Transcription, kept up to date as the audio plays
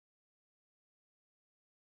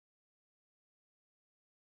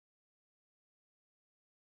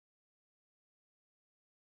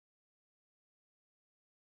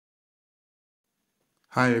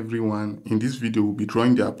Hi everyone, in this video we'll be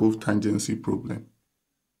drawing the above tangency problem.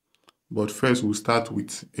 But first we'll start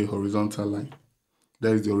with a horizontal line.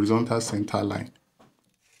 That is the horizontal center line.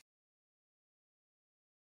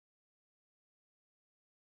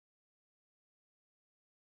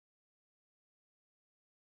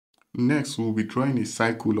 Next we'll be drawing a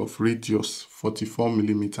cycle of radius 44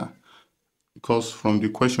 millimeter, because from the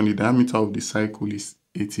question the diameter of the cycle is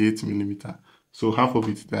 88 millimeter. So half of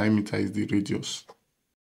its diameter is the radius.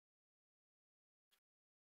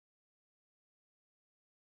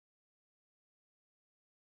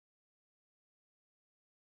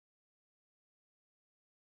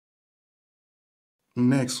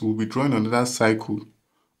 Next, we'll be drawing another cycle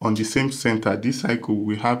on the same center. This cycle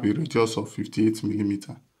will have a radius of 58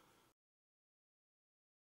 millimeter.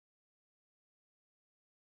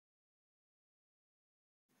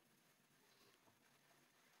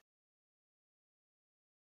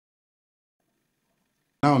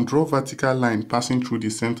 Now draw vertical line passing through the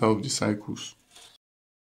center of the cycles.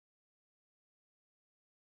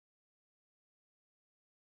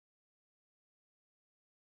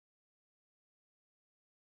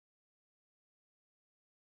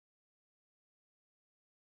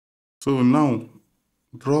 So now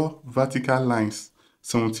draw vertical lines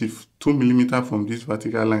 72 millimeter from these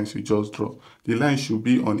vertical lines you just draw. The line should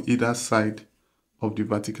be on either side of the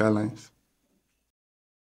vertical lines.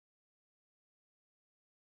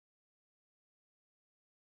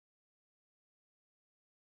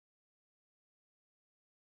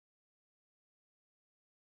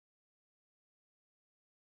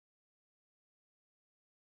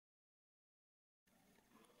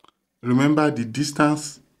 Remember, the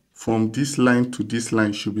distance from this line to this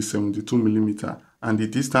line should be 72 millimeter, and the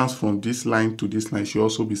distance from this line to this line should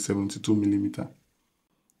also be 72 millimeter.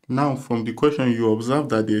 Now from the question you observe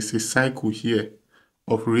that there is a cycle here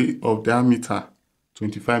of diameter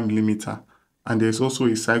 25 millimeter, and there is also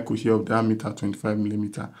a cycle here of diameter 25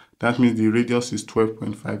 millimeter. That means the radius is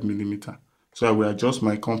 12.5 millimeter. So I will adjust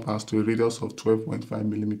my compass to a radius of 12.5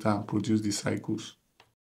 millimeter and produce the cycles.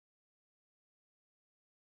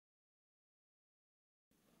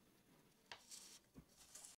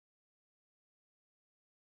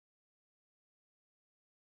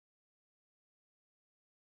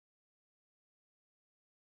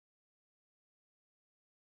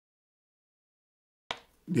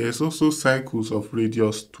 There is also cycles of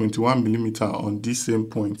radius 21 millimeter on these same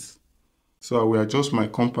points. So I will adjust my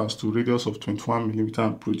compass to radius of 21 millimeter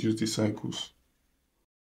and produce the cycles.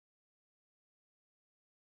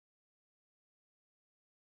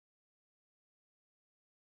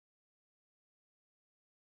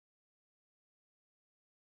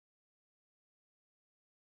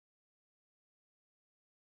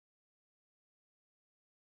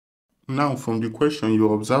 Now from the question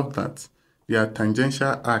you observe that there are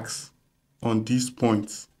tangential arcs on these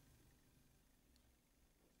points,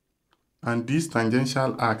 and these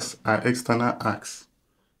tangential arcs are external arcs.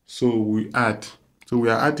 So we are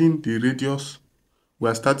adding the radius. We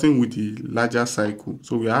are starting with the larger cycle.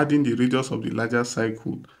 So we are adding the radius of the larger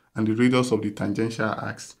cycle and the radius of the tangential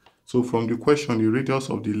arcs. So from the question, the radius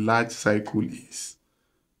of the large cycle is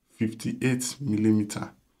 58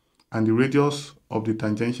 millimeter, and the radius of the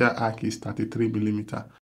tangential arc is 33 millimeter.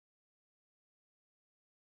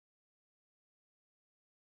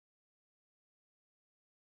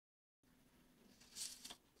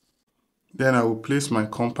 Then I will place my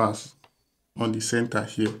compass on the center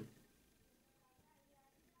here.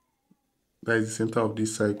 That is the center of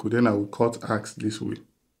this cycle. Then I will cut arcs this way.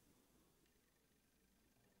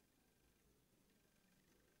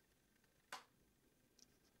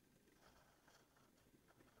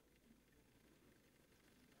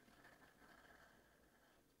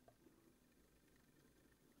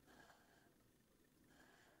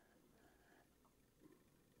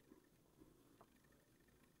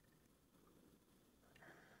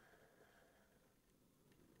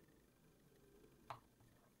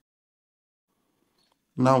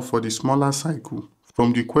 Now for the smaller cycle,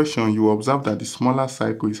 from the question you observe that the smaller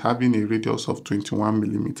cycle is having a radius of 21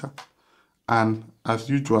 millimeter, and as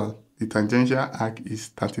usual the tangential arc is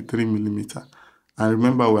 33 millimeter. And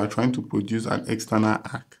remember, we are trying to produce an external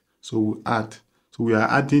arc, so we add. So we are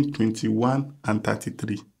adding 21 and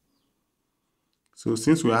 33. So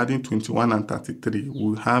since we are adding 21 and 33,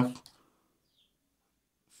 we have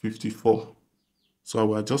 54. So I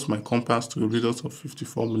will adjust my compass to a radius of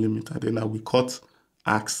 54 millimeter. Then I will cut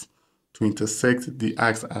arcs to intersect the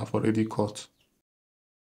arcs I have already cut.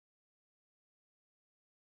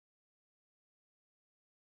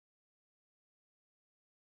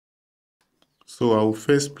 So I will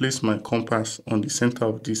first place my compass on the center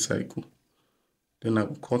of this cycle. Then I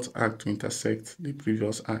will cut arc to intersect the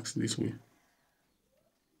previous arcs this way.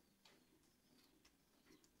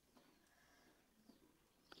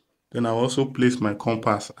 Then I'll also place my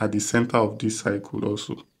compass at the center of this cycle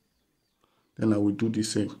also. Then I will do the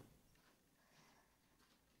same.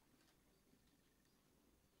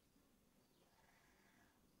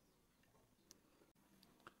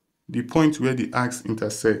 The point where the arcs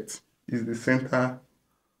intersect is the center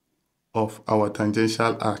of our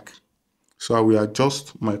tangential arc. So I will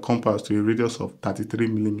adjust my compass to a radius of 33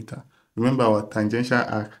 millimeter. Remember, our tangential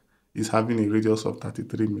arc is having a radius of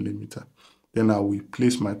 33 millimeter. Then I will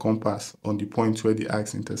place my compass on the point where the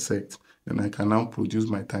arcs intersect. Then I can now produce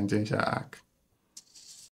my tangential arc.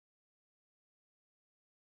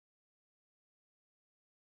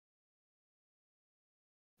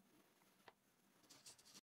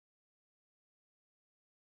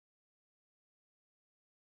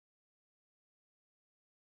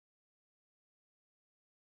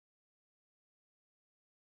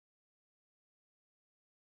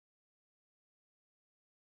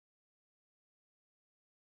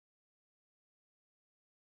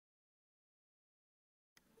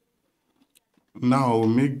 Now I will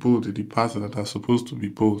make bold the parts that are supposed to be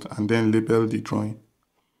bold and then label the drawing.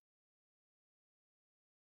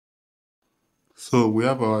 So we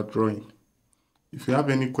have our drawing. If you have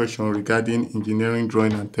any question regarding engineering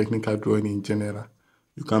drawing and technical drawing in general,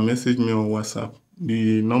 you can message me on WhatsApp.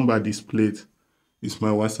 The number displayed is my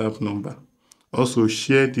WhatsApp number. Also,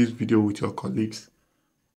 share this video with your colleagues